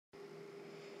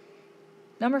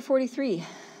Number 43.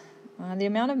 The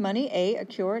amount of money, A,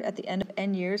 accrued at the end of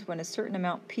n years when a certain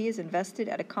amount P is invested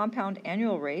at a compound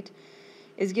annual rate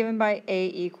is given by A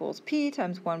equals P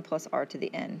times 1 plus R to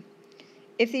the n.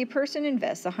 If the person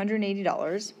invests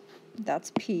 $180,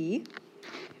 that's P,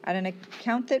 at an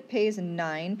account that pays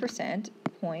 9%,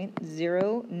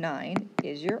 0.09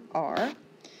 is your R.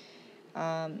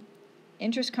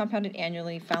 Interest compounded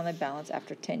annually, found the balance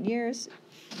after 10 years,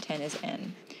 10 is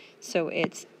n. So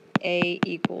it's A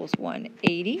equals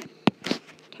 180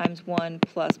 times 1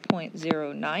 plus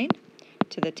 0.09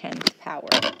 to the 10th power.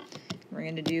 We're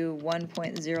going to do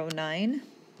 1.09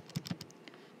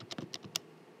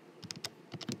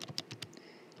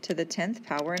 to the 10th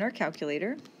power in our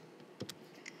calculator.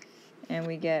 And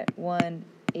we get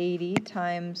 180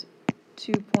 times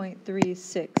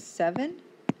 2.367.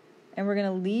 And we're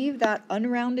going to leave that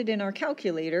unrounded in our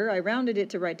calculator. I rounded it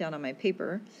to write down on my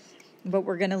paper, but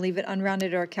we're going to leave it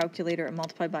unrounded in our calculator and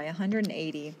multiply by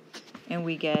 180. And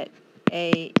we get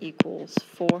A equals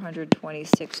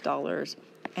 $426.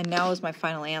 And now as my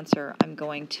final answer, I'm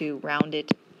going to round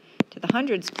it to the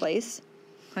hundredths place,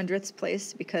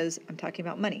 because I'm talking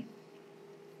about money.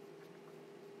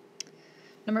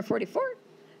 Number 44,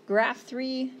 graph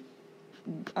 3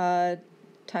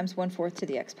 times 1/4 to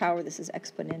the x power. This is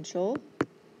exponential.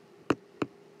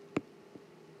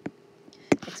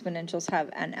 Exponentials have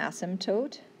an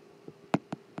asymptote.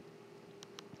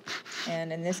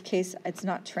 And in this case, it's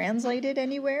not translated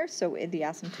anywhere, so the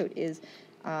asymptote is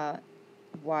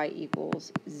y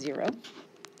equals 0.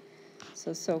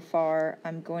 So far,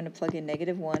 I'm going to plug in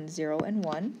 -1, 0, and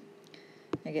 1.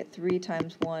 I get 3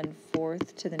 times 1/4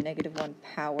 to the -1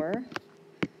 power,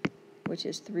 which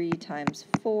is 3 times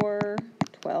 4,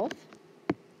 12.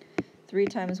 3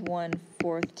 times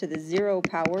 1/4 to the 0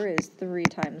 power is 3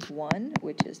 times 1,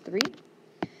 which is 3.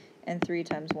 And 3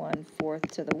 times 1/4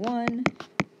 to the 1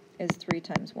 is 3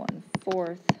 times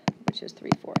 1/4, which is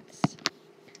 3/4.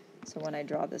 So when I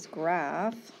draw this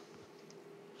graph,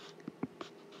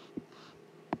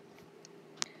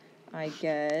 I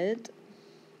get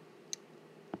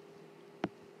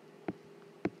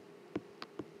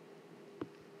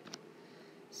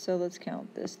so let's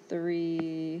count this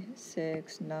 3,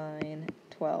 6, 9,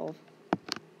 12.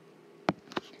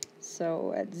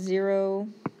 So at 0,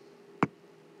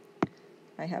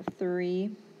 I have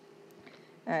 3.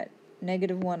 At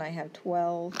 -1, I have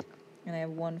 12, and I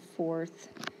have 1/4,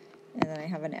 and then I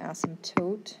have an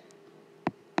asymptote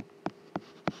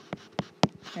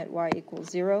at y equals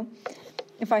 0.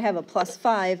 If I have a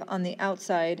 +5 on the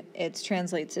outside, it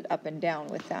translates it up and down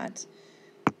with that.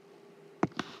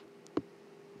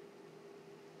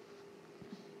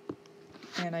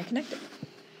 And I connect it.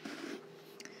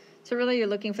 So really you're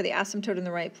looking for the asymptote in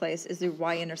the right place. Is the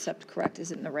y-intercept correct?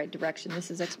 Is it in the right direction? This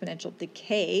is exponential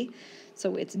decay,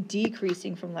 so it's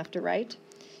decreasing from left to right.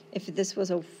 If this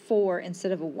was a 4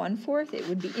 instead of a 1/4, it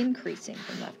would be increasing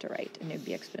from left to right, and it would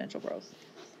be exponential growth.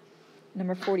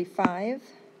 Number 45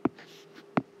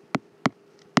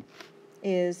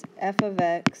 is f of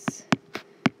x.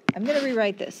 I'm going to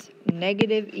rewrite this.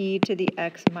 -e to the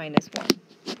x minus 1.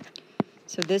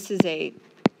 So this is a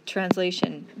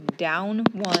translation down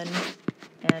 1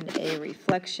 and a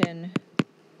reflection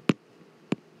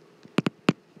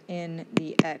in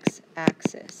the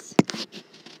x-axis.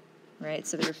 Right,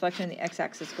 so the reflection in the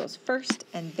x-axis goes first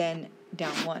and then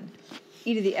down 1.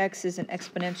 E to the x is an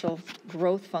exponential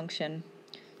growth function.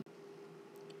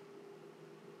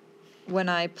 When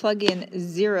I plug in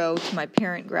 0 to my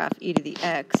parent graph, e to the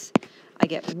x, I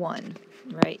get 1.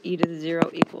 Right, e to the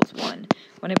 0 equals 1.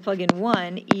 When I plug in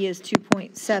 1, e is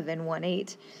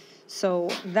 2.718. So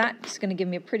that's going to give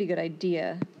me a pretty good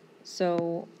idea.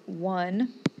 So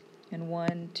 1 and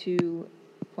 1,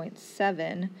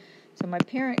 2.7. So my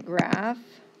parent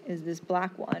graph is this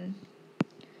black one.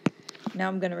 Now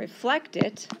I'm going to reflect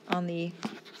it on the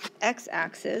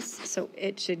x-axis, so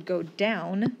it should go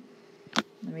down.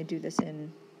 Let me do this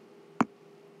in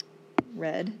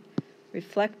red.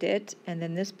 Reflect it, and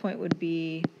then this point would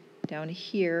be down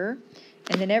here,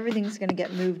 and then everything's going to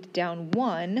get moved down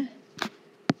 1.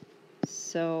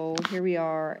 So here we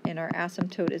are, and our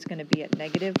asymptote is going to be at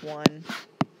 -1.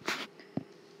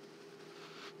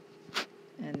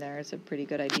 And there's a pretty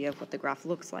good idea of what the graph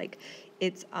looks like.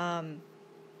 It's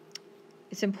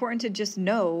important to just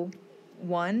know,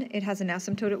 1, it has an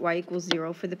asymptote at y equals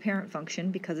 0 for the parent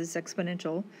function because it's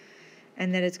exponential,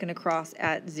 and then it's going to cross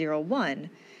at 0, 1.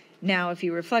 Now, if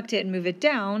you reflect it and move it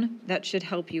down, that should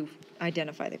help you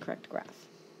identify the correct graph.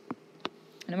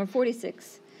 Number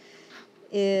 46,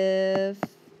 if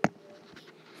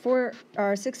For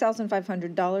our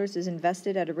 $6,500 is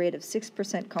invested at a rate of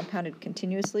 6% compounded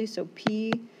continuously, so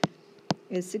P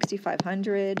is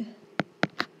 6,500.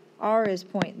 R is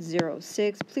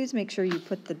 0.06. Please make sure you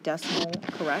put the decimal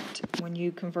correct when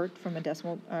you convert from a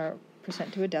decimal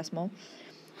percent to a decimal.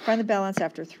 Find the balance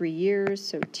after 3 years,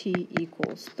 so T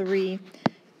equals 3,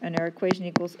 and our equation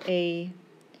equals A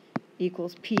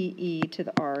equals PE to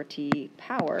the RT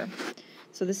power.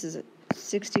 So this is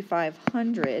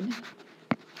 6,500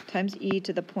 times e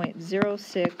to the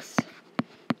 0.06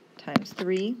 times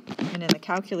 3, and in the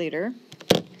calculator,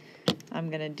 I'm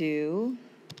going to do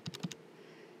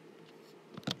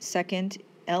second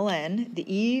ln.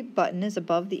 The E button is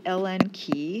above the ln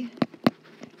key.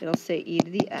 It'll say e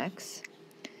to the x.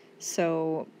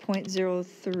 So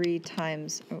 0.03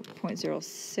 times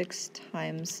 0.06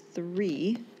 times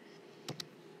 3,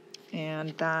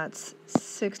 and that's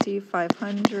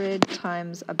 6,500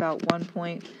 times about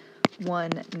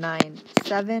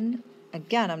 1.197.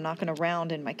 Again, I'm not going to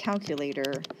round in my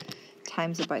calculator.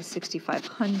 Times it by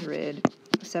 6,500,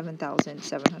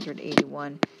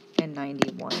 7,781 and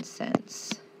 91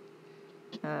 cents.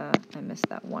 I missed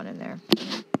that one in there.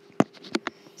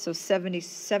 So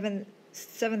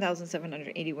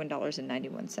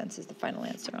 $7,781.91 is the final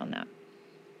answer on that.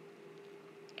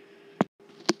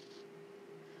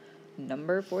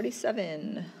 Number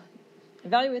 47.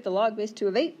 Evaluate the log base 2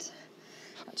 of 8.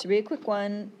 That should be a quick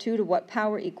one. 2 to what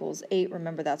power equals 8?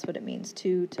 Remember, that's what it means.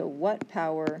 2 to what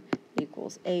power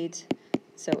equals 8?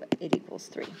 So 8 equals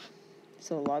 3.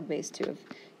 So the log base 2 of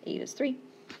 8 is 3.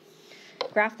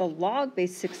 Graph the log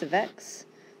base 6 of x.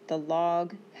 The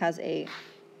log has a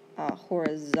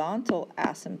horizontal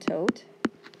asymptote.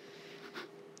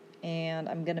 And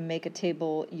I'm going to make a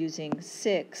table using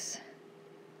 6,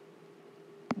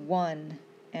 1,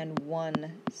 and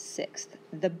 1/6.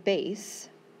 The base,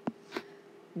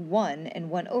 1 and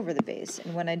 1 over the base.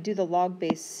 And when I do the log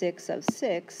base 6 of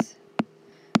 6,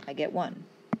 I get 1.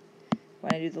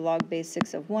 When I do the log base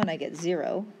 6 of 1, I get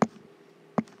 0.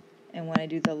 And when I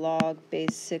do the log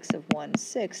base 6 of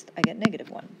 1/6, I get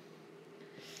 -1.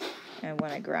 And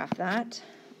when I graph that,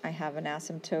 I have an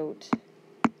asymptote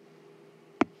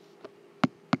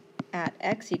at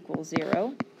x equals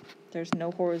 0. There's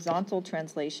no horizontal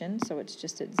translation, so it's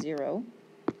just at 0.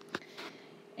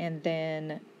 And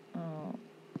then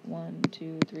 1,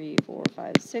 2, 3, 4,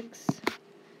 5, 6,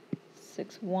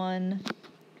 6, 1,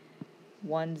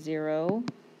 1, 0,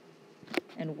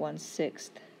 and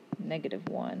 1/6,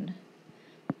 -1.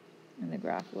 And the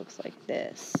graph looks like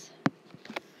this.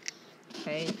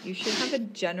 Okay, you should have a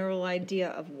general idea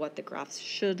of what the graphs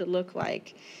should look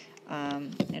like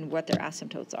and what their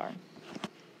asymptotes are.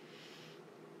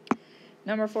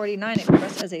 Number 49,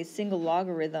 expressed as a single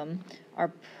logarithm.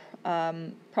 Our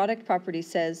product property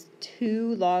says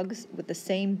 2 logs with the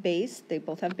same base, they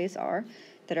both have base r,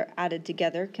 that are added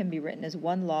together can be written as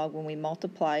 1 log when we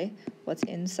multiply what's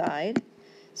inside.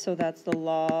 So that's the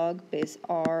log base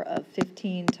r of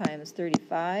 15 times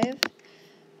 35,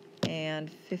 and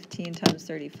 15 times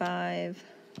 35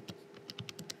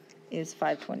 is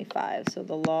 525. So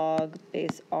the log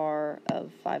base r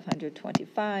of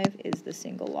 525 is the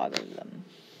single logarithm.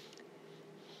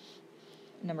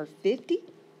 Number 50,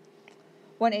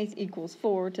 1/8 equals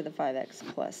 4 to the 5x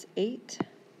plus 8.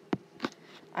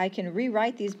 I can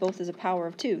rewrite these both as a power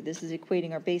of 2. This is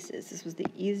equating our bases. This was the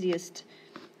easiest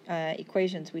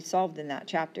equations we solved in that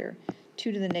chapter.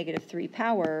 2 to the -3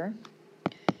 power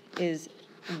is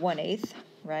 1/8,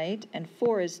 right? And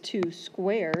 4 is 2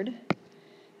 squared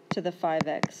to the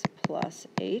 5x plus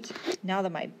 8. Now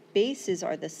that my bases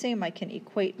are the same, I can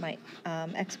equate my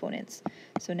exponents.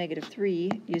 So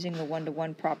 -3, using the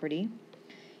 1-to-1 property,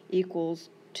 equals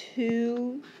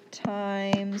 2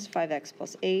 times 5x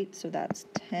plus 8, so that's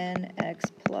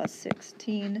 10x plus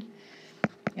 16.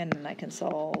 And then I can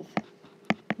solve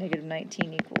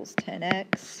 -19 equals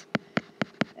 10x.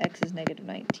 X is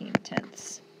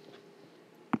 -19/10.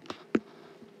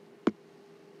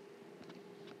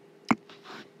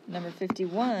 Number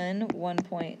 51,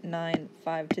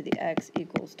 1.95 to the x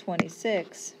equals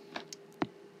 26.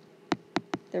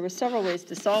 There were several ways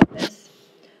to solve this.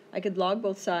 I could log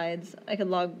both sides. I could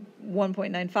log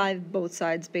 1.95 both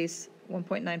sides base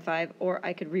 1.95, or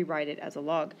I could rewrite it as a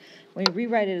log. When you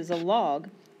rewrite it as a log,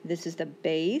 this is the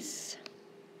base.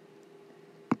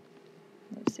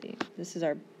 Let's see. This is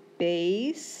our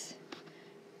base.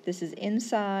 This is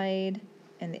inside,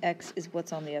 and the x is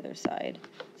what's on the other side.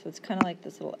 So it's kind of like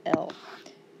this little L.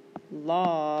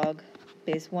 Log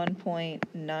base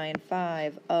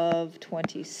 1.95 of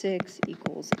 26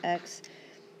 equals x.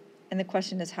 And the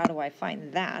question is, how do I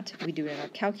find that? We do it in our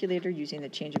calculator using the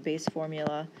change of base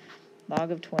formula.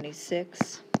 log of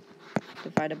 26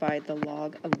 divided by the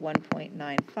log of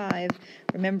 1.95,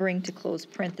 remembering to close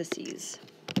parentheses.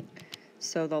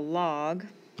 So the log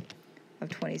of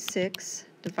 26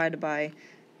 divided by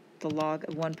the log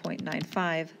of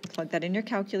 1.95, plug that in your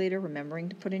calculator, remembering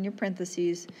to put in your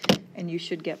parentheses, and you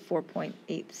should get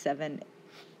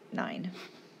 4.879.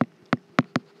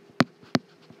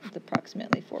 It's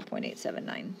approximately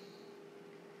 4.879.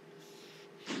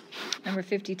 Number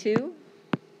 52,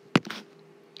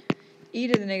 e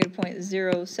to the negative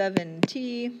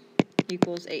 0.07t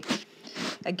equals 8.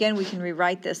 Again, we can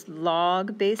rewrite this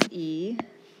log base e,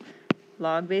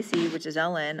 which is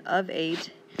ln, of 8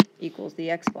 equals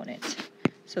the exponent.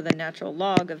 So the natural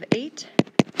log of 8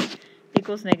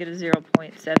 equals negative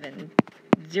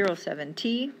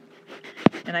 0.707t,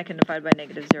 and I can divide by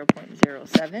negative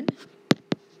 0.07,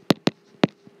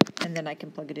 and then I can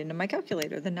plug it into my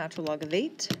calculator. The natural log of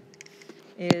 8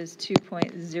 is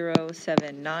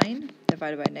 2.079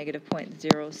 divided by negative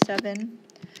 0.07.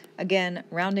 Again,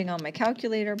 rounding on my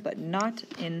calculator, but not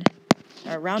in,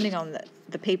 rounding on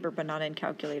the paper, but not in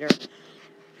calculator,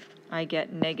 I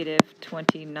get negative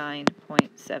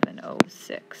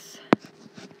 29.706.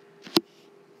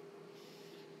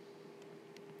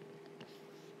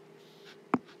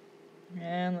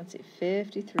 And let's see,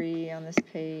 53 on this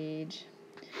page.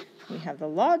 We have the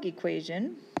log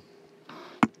equation.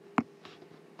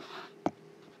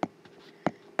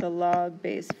 The log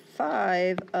base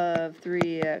 5 of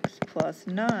 3x plus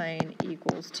 9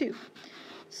 equals 2.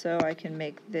 So I can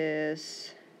make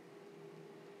this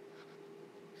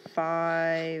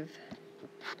 5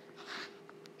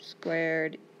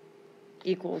 squared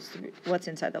equals what's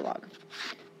inside the log.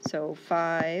 So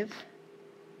 5,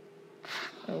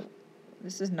 oh,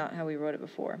 this is not how we wrote it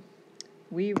before.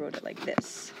 We wrote it like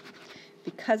this.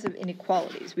 Because of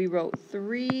inequalities, we wrote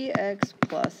 3x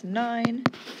plus 9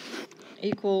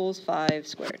 equals 5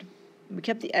 squared. We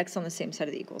kept the x on the same side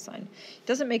of the equal sign. It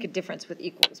doesn't make a difference with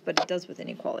equals, but it does with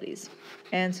inequalities.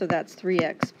 And so that's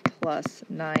 3x plus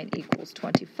 9 equals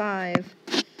 25.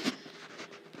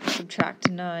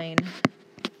 Subtract 9.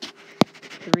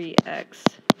 3x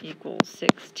equals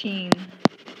 16.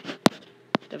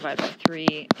 Divide by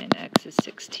 3, and x is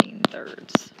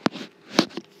 16/3.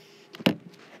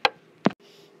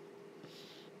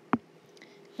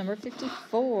 Number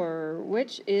 54,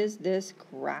 which is this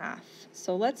graph?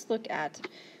 So let's look at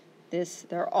this.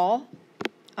 They're all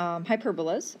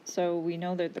hyperbolas, so we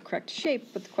know they're the correct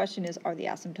shape, but the question is, are the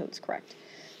asymptotes correct?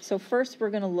 So first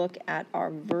we're going to look at our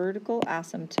vertical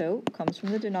asymptote. Comes from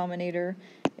the denominator.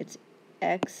 It's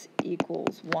x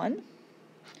equals 1.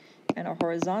 And our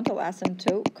horizontal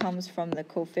asymptote comes from the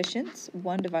coefficients,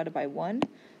 1 divided by 1,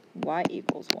 y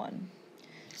equals 1.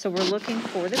 So we're looking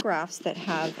for the graphs that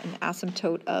have an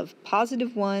asymptote of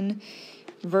positive 1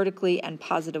 vertically and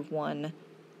positive 1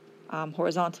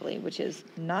 horizontally, which is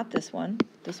not this one.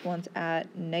 This one's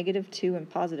at negative 2 and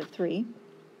positive 3.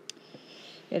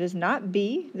 It is not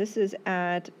B. This is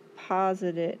at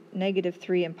negative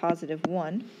 3 and positive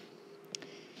 1.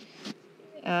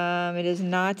 It is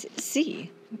not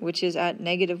C, which is at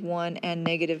negative 1 and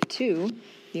negative 2.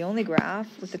 The only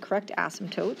graph with the correct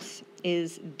asymptotes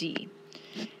is D.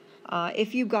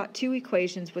 If you got two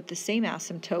equations with the same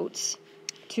asymptotes,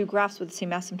 two graphs with the same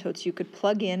asymptotes, you could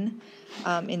plug in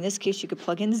this case, you could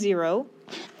plug in 0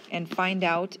 and find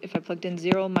out if I plugged in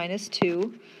 0 minus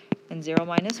 2 and 0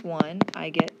 minus 1,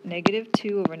 I get negative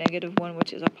 2 over negative 1,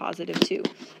 which is a positive 2.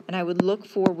 And I would look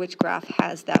for which graph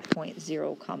has that point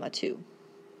 0, 2.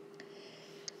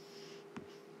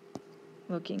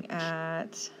 Looking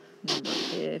at number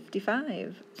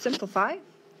 55. Simplify.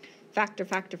 Factor,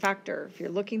 factor, factor. If you're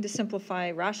looking to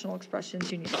simplify rational expressions,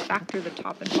 you need to factor the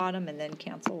top and bottom and then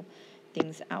cancel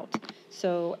things out.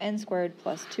 So n squared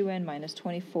plus 2n minus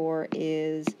 24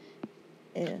 is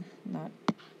not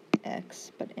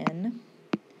x, but n.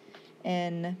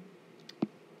 n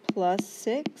plus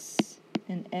 6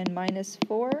 and n minus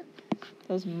 4.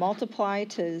 Those multiply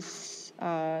to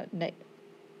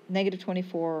negative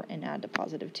 24 and add to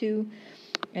positive 2.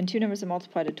 And two numbers that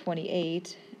multiply to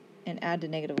 28 and add to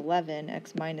negative 11,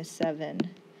 x minus 7,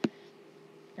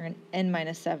 or an n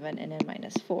minus 7 and n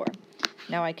minus 4.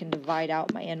 Now I can divide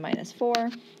out my n minus 4,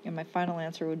 and my final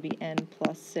answer would be n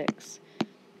plus 6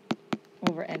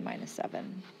 over n minus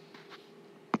 7.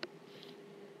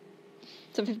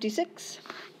 So 56.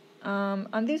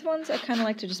 On these ones, I kind of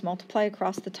like to just multiply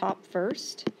across the top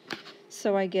first.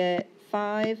 So I get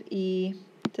 5e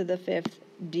to the 5th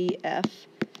df.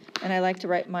 And I like to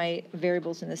write my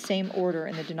variables in the same order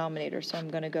in the denominator. So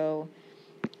I'm going to go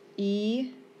ef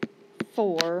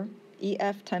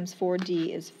times 4d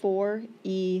is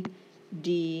 4ed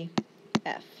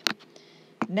f.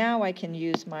 Now I can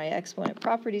use my exponent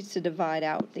properties to divide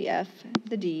out the f,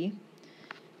 the d.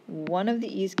 One of the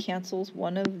e's cancels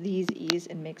one of these e's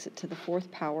and makes it to the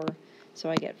fourth power, so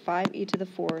I get 5e to the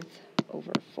fourth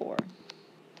over 4.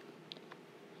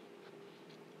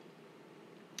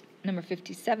 Number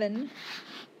 57,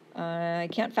 I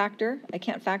can't factor,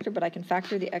 but I can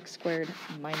factor the x squared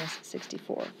minus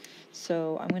 64.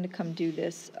 So I'm going to come do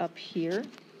this up here.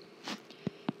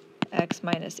 X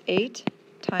minus 8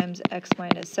 times x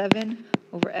minus 7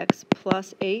 over x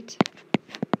plus 8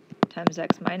 times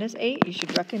x minus 8. You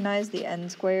should recognize the n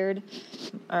squared,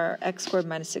 or x squared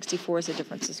minus 64 is a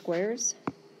difference of squares.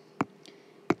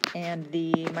 And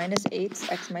the minus 8's,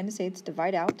 x minus 8's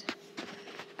divide out,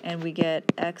 and we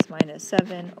get x minus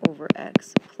 7 over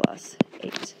x plus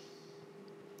 8.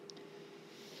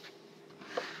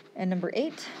 And number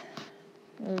 8,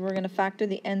 we're going to factor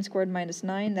the n squared minus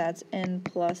 9, that's n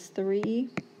plus 3,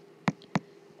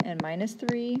 n minus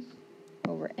 3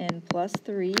 over n plus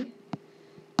 3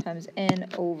 times n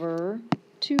over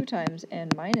 2 times n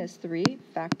minus 3.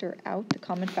 Factor out the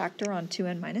common factor on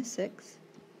 2n minus 6.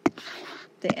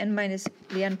 The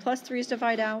n plus 3's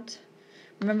divide out.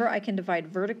 Remember, I can divide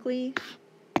vertically,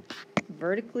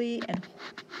 and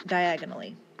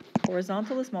diagonally.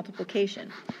 Horizontal is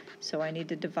multiplication, so I need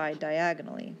to divide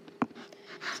diagonally.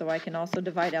 So I can also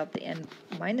divide out the n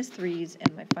minus 3's,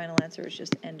 and my final answer is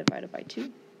just n divided by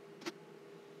 2.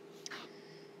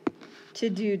 To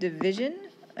do division,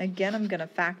 again, I'm going to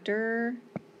factor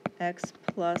x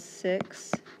plus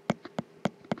 6,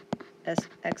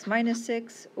 x minus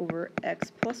 6 over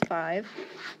x plus 5.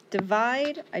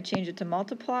 Divide, I change it to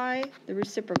multiply, the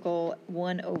reciprocal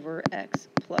 1 over x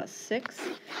plus 6.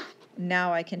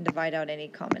 Now I can divide out any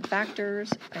common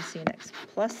factors. I see an x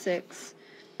plus 6,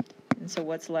 and so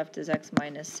what's left is x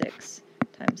minus 6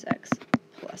 times x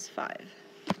plus 5.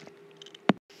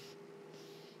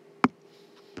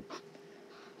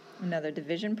 Another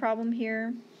division problem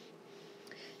here.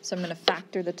 So I'm going to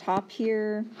factor the top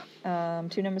here.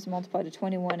 Two numbers multiply to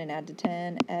 21 and add to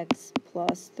 10. X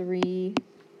plus 3,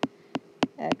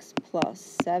 x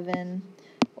plus 7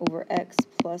 over x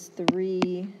plus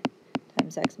 3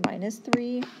 times x minus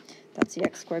 3. That's the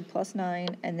x squared plus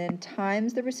 9. And then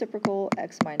times the reciprocal,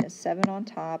 x minus 7 on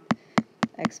top,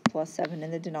 x plus 7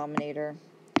 in the denominator.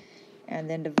 And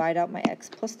then divide out my x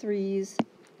plus 3's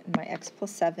and my x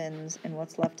plus 7's, and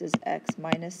what's left is x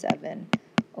minus 7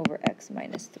 over x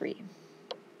minus 3.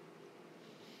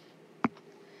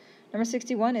 Number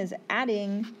 61 is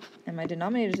adding, and my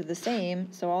denominators are the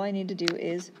same, so all I need to do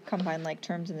is combine like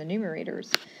terms in the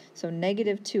numerators. So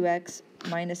negative 2x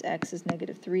minus x is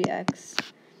negative 3x.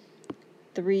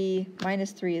 3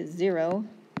 minus 3 is 0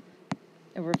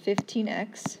 over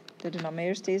 15x. The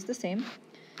denominator stays the same.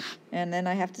 And then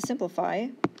I have to simplify.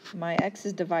 My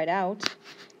x's divide out,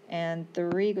 and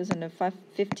 3 goes into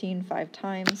 15 5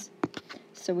 times.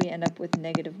 So we end up with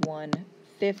negative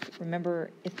 1/5. Remember,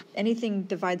 if anything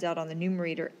divides out on the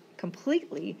numerator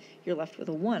completely, you're left with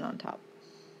a 1 on top.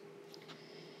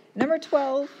 Number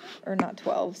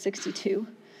 62.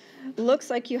 Looks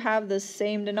like you have the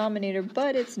same denominator,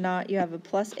 but it's not. You have a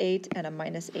plus 8 and a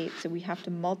minus 8. So we have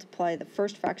to multiply the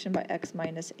first fraction by x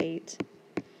minus 8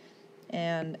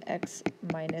 and x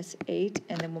minus 8.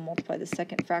 And then we'll multiply the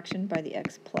second fraction by the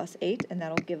x plus 8. And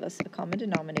that'll give us a common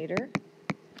denominator.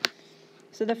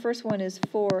 So the first one is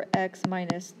 4x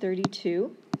minus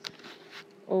 32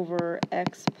 over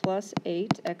x plus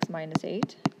 8, x minus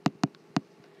 8,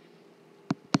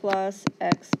 plus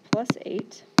x plus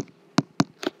 8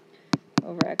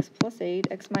 over x plus 8,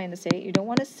 x minus 8. You don't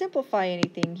want to simplify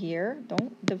anything here.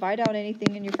 Don't divide out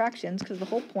anything in your fractions, because the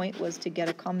whole point was to get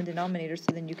a common denominator so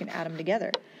then you can add them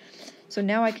together. So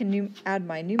now I can add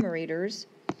my numerators.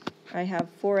 I have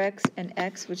 4x and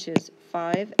x, which is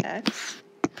 5x.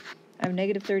 I have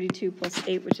negative 32 plus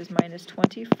 8, which is minus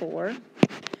 24,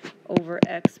 over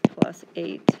x plus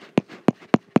 8,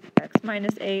 x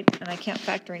minus 8, and I can't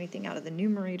factor anything out of the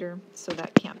numerator, so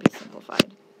that can't be simplified.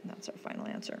 And that's our final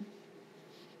answer.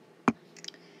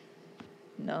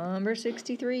 Number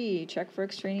 63, check for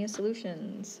extraneous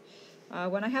solutions.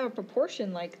 When I have a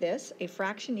proportion like this, a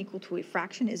fraction equal to a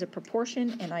fraction is a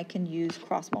proportion, and I can use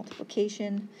cross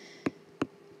multiplication.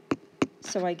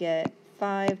 So I get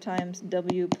 5 times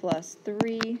w plus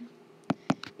 3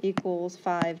 equals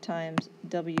 5 times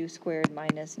w squared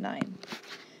minus 9.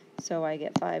 So I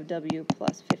get 5w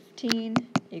plus 15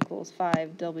 equals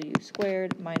 5w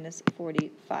squared minus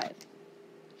 45.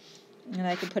 And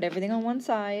I can put everything on one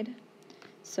side.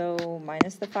 So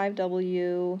minus the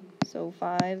 5w, so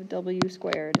 5w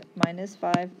squared minus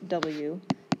 5w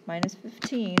minus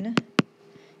 15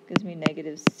 gives me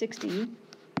negative 60.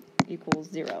 equals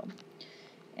 0.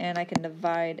 And I can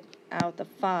divide out the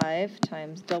 5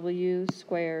 times w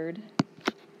squared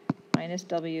minus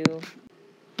w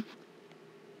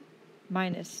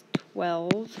minus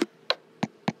 12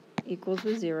 equals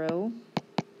the 0.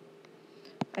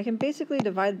 I can basically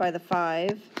divide by the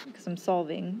 5 because I'm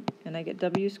solving, and I get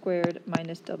w squared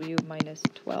minus w minus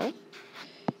 12.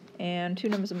 And two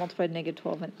numbers that multiplied negative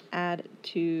 12 and add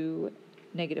to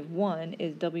negative 1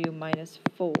 is w minus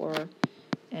 4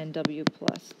 and w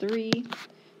plus 3.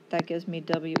 That gives me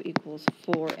w equals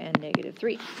 4 and negative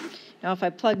 3. Now if I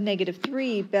plug negative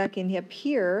 3 back in up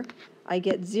here, I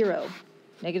get 0.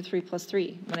 Negative 3 plus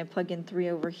 3. When I plug in 3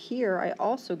 over here, I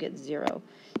also get 0.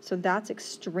 So that's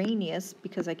extraneous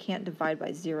because I can't divide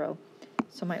by 0.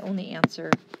 So my only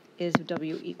answer is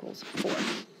w equals 4.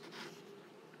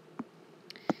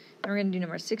 Now we're going to do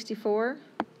number 64.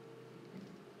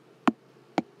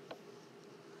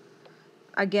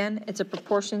 Again, it's a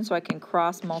proportion, so I can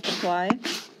cross multiply.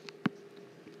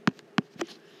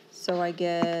 So I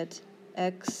get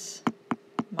x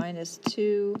minus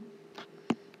 2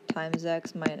 times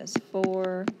x minus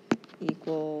 4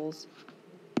 equals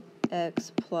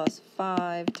x plus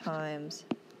 5 times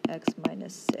x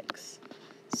minus 6.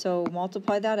 So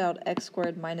multiply that out, x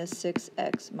squared minus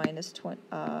 6x minus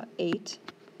 8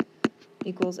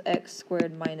 equals x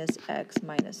squared minus x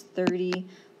minus 30.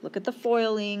 Look at the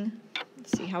foiling.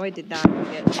 Let's see how I did that. We'll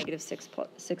get negative 6x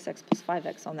plus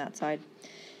 5x on that side.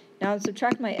 Now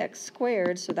subtract my x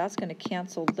squared, so that's going to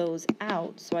cancel those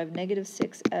out. So I have negative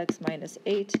 6x minus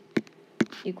 8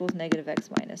 equals negative x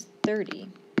minus 30.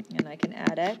 And I can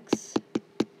add x,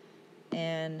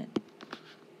 and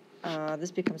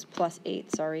this becomes plus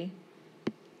 8, sorry.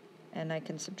 And I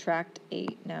can subtract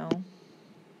 8 now.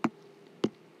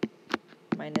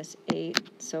 Minus 8,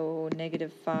 so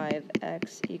negative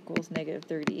 5x equals negative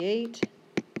 38.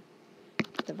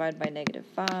 Divide by negative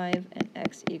 5, and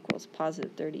x equals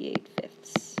positive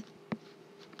 38/5.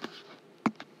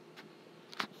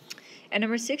 And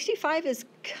number 65 is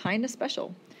kind of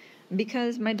special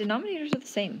because my denominators are the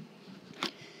same.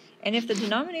 And if the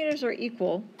denominators are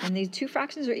equal, and these two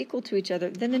fractions are equal to each other,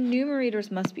 then the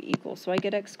numerators must be equal. So I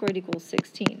get x squared equals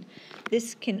 16.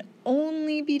 This can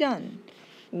only be done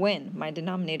when my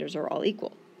denominators are all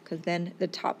equal, because then the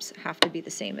tops have to be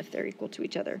the same if they're equal to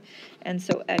each other. And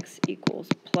so x equals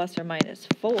plus or minus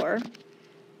 4.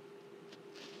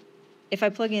 If I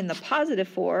plug in the positive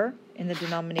 4 in the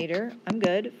denominator, I'm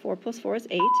good. 4 plus 4 is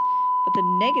 8. But the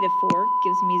negative 4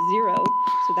 gives me 0,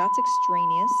 so that's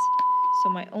extraneous. So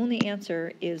my only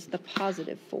answer is the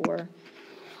positive 4,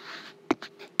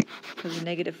 because the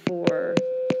negative 4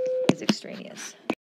 is extraneous.